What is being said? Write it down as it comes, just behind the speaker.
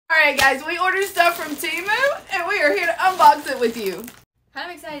Alright guys, we ordered stuff from Temu and we are here to unbox it with you. I'm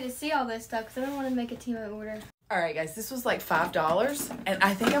excited to see all this stuff because I don't want to make a Temu order. Alright guys, this was like $5 and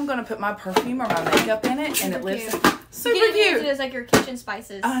I think I'm going to put my perfume or my makeup in it and it lives super you can cute. use it as like your kitchen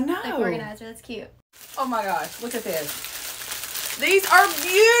spices. I know. Like organizer, that's cute. Oh my gosh, look at this. These are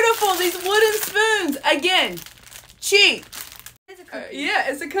beautiful, these wooden spoons. Again, cheap. It's a cookie. Yeah,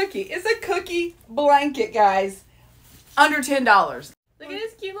 it's a cookie. It's a cookie blanket, guys. Under $10. Look at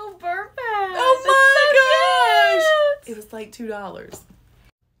this cute little burp pad. Oh my gosh. So cute. It was like $2.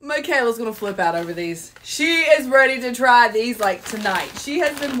 Michaela's gonna flip out over these. She is ready to try these like tonight. She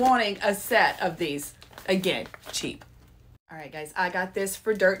has been wanting a set of these. Again, cheap. Alright guys, I got this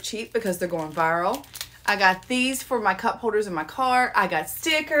for dirt cheap because they're going viral. I got these for my cup holders in my car. I got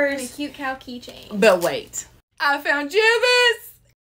stickers. And a cute cow keychain. But wait. I found Jibbitz.